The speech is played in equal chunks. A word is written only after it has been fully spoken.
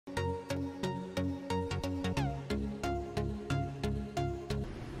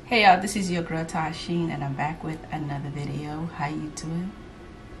Hey y'all, this is your girl Tysheen and I'm back with another video. How you doing?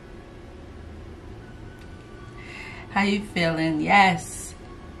 How you feeling? Yes,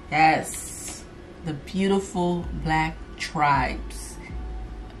 the beautiful black tribes.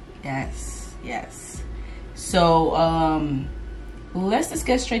 Yes. So let's just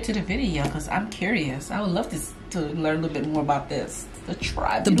get straight to the video because I'm curious. I would love to learn a little bit more about this. The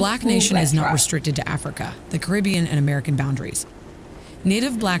tribe. The Black Nation is not restricted to Africa, the Caribbean, and American boundaries.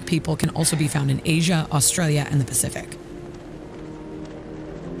 Native Black people can also be found in Asia, Australia, and the Pacific.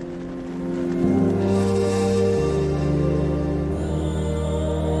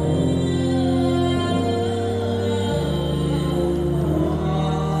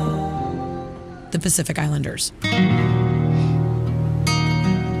 The Pacific Islanders.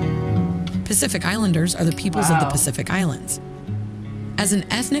 Pacific Islanders are the peoples of the Pacific Islands. As an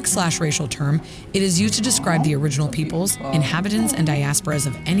ethnic/racial term, it is used to describe the original peoples, inhabitants, and diasporas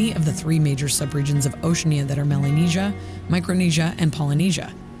of any of the three major subregions of Oceania that are Melanesia, Micronesia, and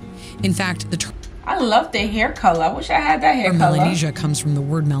Polynesia. In fact, the term I love their hair color. I wish I had that hair color. Melanesia comes from the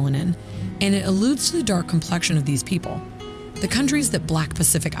word melanin, and it alludes to the dark complexion of these people. The countries that Black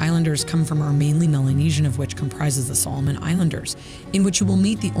Pacific Islanders come from are mainly Melanesian, of which comprises the Solomon Islanders, in which you will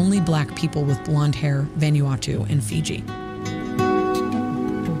meet the only Black people with blonde hair, Vanuatu, and Fiji.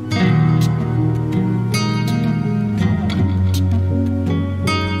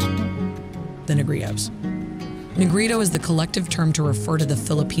 The Negritos. Negrito is the collective term to refer to the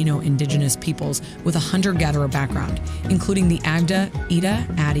Filipino indigenous peoples with a hunter-gatherer background, including the Agda, Ida,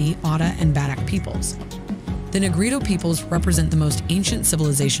 Adi, Otta, and Batak peoples. The Negrito peoples represent the most ancient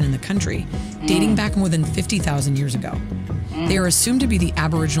civilization in the country, dating back more than 50,000 years ago. They are assumed to be the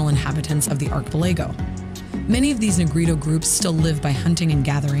aboriginal inhabitants of the archipelago. Many of these Negrito groups still live by hunting and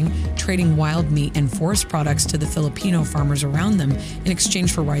gathering, trading wild meat and forest products to the Filipino farmers around them in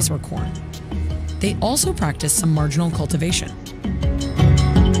exchange for rice or corn. They also practice some marginal cultivation.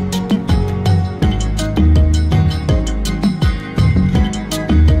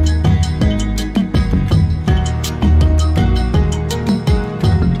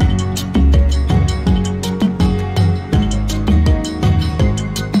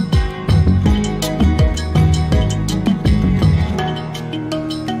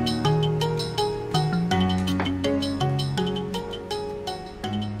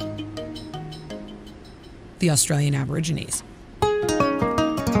 The Australian Aborigines.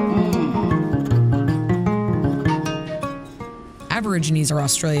 Aborigines are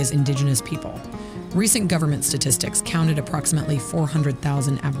Australia's indigenous people. Recent government statistics counted approximately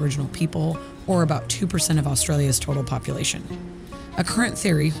 400,000 Aboriginal people, or about 2% of Australia's total population. A current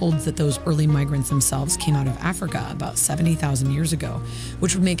theory holds that those early migrants themselves came out of Africa about 70,000 years ago,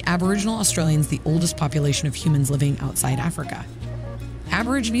 which would make Aboriginal Australians the oldest population of humans living outside Africa.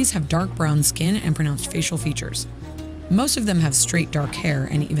 Aborigines have dark brown skin and pronounced facial features. Most of them have straight dark hair,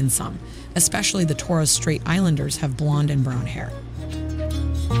 and even some, especially the Torres Strait Islanders, have blonde and brown hair.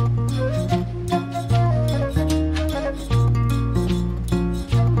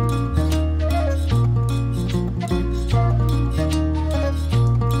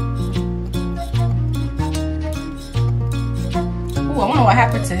 Ooh, I wonder what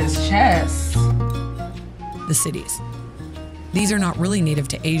happened to his chest. The cities. These are not really native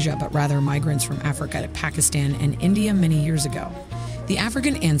to Asia, but rather migrants from Africa to Pakistan and India many years ago. The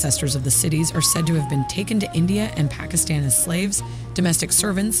African ancestors of the cities are said to have been taken to India and Pakistan as slaves, domestic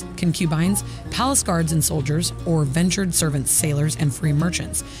servants, concubines, palace guards and soldiers, or ventured servants, sailors, and free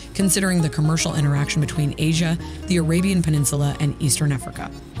merchants, considering the commercial interaction between Asia, the Arabian Peninsula, and Eastern Africa.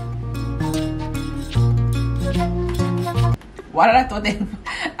 Why did I thought they...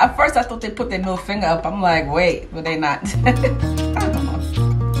 At first I thought they put their middle finger up. I'm like, wait, but they not. I don't know.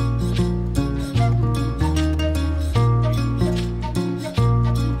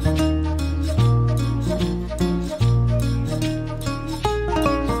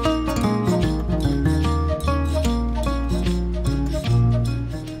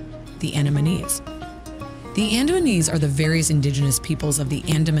 The Andamanese. The Andamanese are the various indigenous peoples of the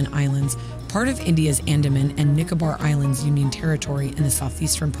Andaman Islands, part of India's Andaman and Nicobar Islands Union Territory in the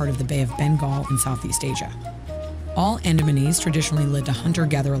southeastern part of the Bay of Bengal in Southeast Asia. All Andamanese traditionally lived a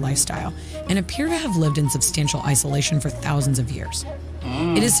hunter-gatherer lifestyle and appear to have lived in substantial isolation for thousands of years.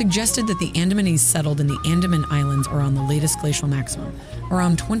 It is suggested that the Andamanese settled in the Andaman Islands around the latest glacial maximum,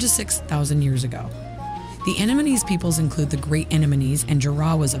 around 26,000 years ago. The Andamanese peoples include the Great Andamanese and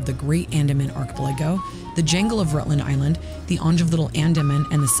Jarawas of the Great Andaman Archipelago, the Jangle of Rutland Island, the Onge of Little Andaman,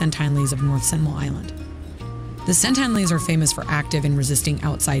 and the Sentinelese of North Sentinel Island. The Sentinelese are famous for active and resisting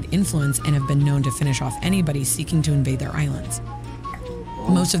outside influence and have been known to finish off anybody seeking to invade their islands.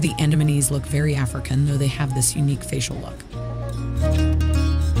 Most of the Andamanese look very African, though they have this unique facial look.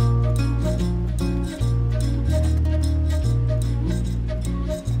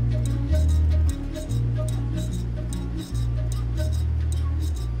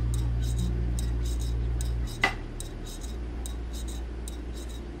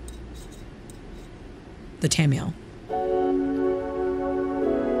 The Tamil.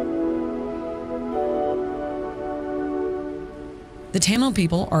 The Tamil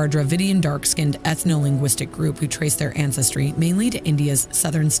people are a Dravidian dark-skinned ethno-linguistic group who trace their ancestry mainly to India's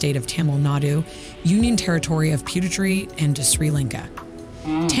southern state of Tamil Nadu, Union Territory of Puducherry, and to Sri Lanka.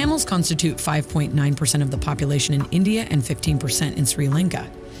 Tamils constitute 5.9% of the population in India and 15% in Sri Lanka.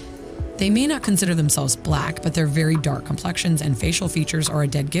 They may not consider themselves black, but their very dark complexions and facial features are a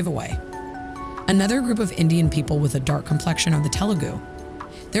dead giveaway. Another group of Indian people with a dark complexion are the Telugu.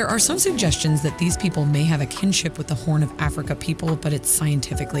 There are some suggestions that these people may have a kinship with the Horn of Africa people, but it's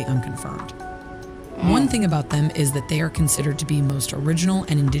scientifically unconfirmed. One thing about them is that they are considered to be most original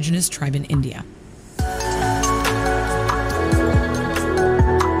and indigenous tribe in India.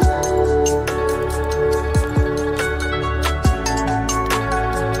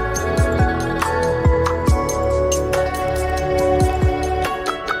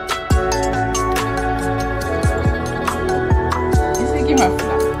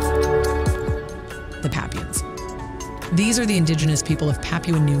 The Papuans. These are the indigenous people of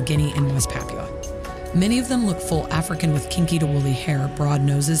Papua New Guinea and West Papua. Many of them look full African with kinky to woolly hair, broad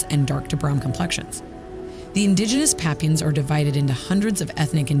noses, and dark to brown complexions. The indigenous Papuans are divided into hundreds of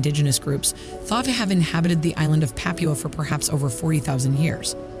ethnic indigenous groups thought to have inhabited the island of Papua for perhaps over 40,000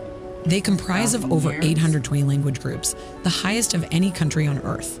 years. They comprise of over 820 language groups, the highest of any country on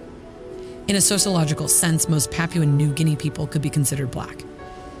Earth. In a sociological sense, most Papua New Guinea people could be considered black.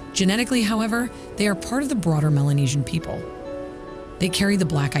 Genetically, however, they are part of the broader Melanesian people. They carry the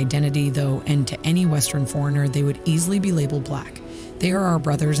black identity, though, and to any Western foreigner, they would easily be labeled black. They are our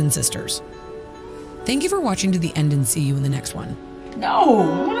brothers and sisters. Thank you for watching to the end, and see you in the next one. No,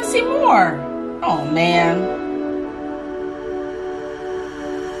 I want to see more. Oh, man.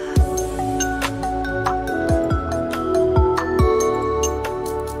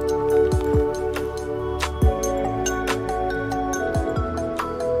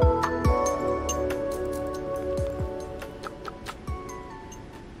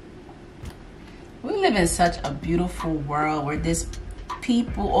 We live in such a beautiful world where there's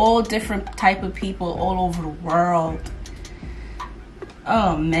people, all different type of people all over the world.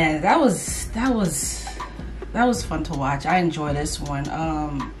 Oh man, that was fun to watch. I enjoy this one.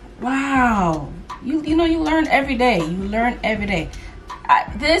 Wow, you know, you learn every day. You learn every day.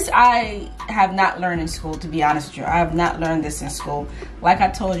 I have not learned in school, to be honest with you. I have not learned this in school. Like I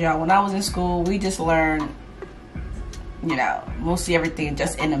told y'all, when I was in school, we just learned, you know, mostly everything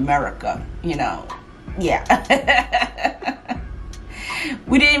just in America, you know. Yeah.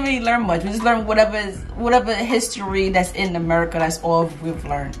 We didn't really learn much. We just learned whatever history that's in America. That's all we've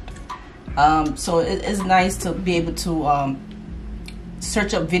learned. So it's nice to be able to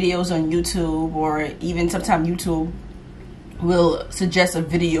search up videos on YouTube, or even sometimes YouTube will suggest a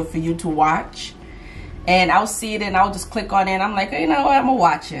video for you to watch, and I'll see it and I'll just click on it and I'm like, you know what, I'm gonna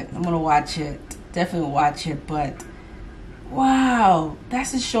watch it. I'm gonna watch it. Definitely watch it. But wow,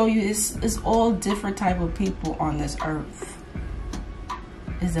 that's to show you it's all different type of people on this earth.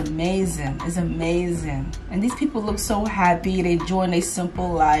 It's amazing. It's amazing. And these people look so happy. They enjoy their simple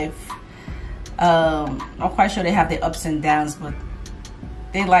life. I'm quite sure they have their ups and downs, but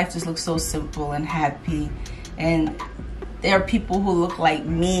their life just looks so simple and happy. And there are people who look like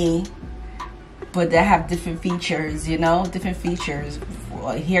me, but they have different features, you know, different features.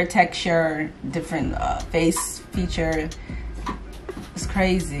 Hair texture, different face feature. It's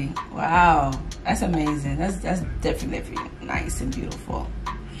crazy. Wow, that's amazing. That's definitely nice and beautiful.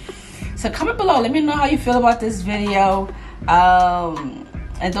 So comment below, let me know how you feel about this video,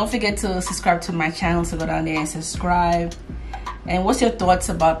 and don't forget to subscribe to my channel. So go down there and subscribe. And what's your thoughts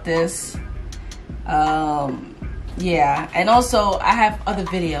about this? Yeah, and also I have other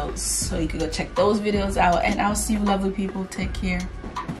videos, so you can go check those videos out. And I'll see you lovely people. Take care.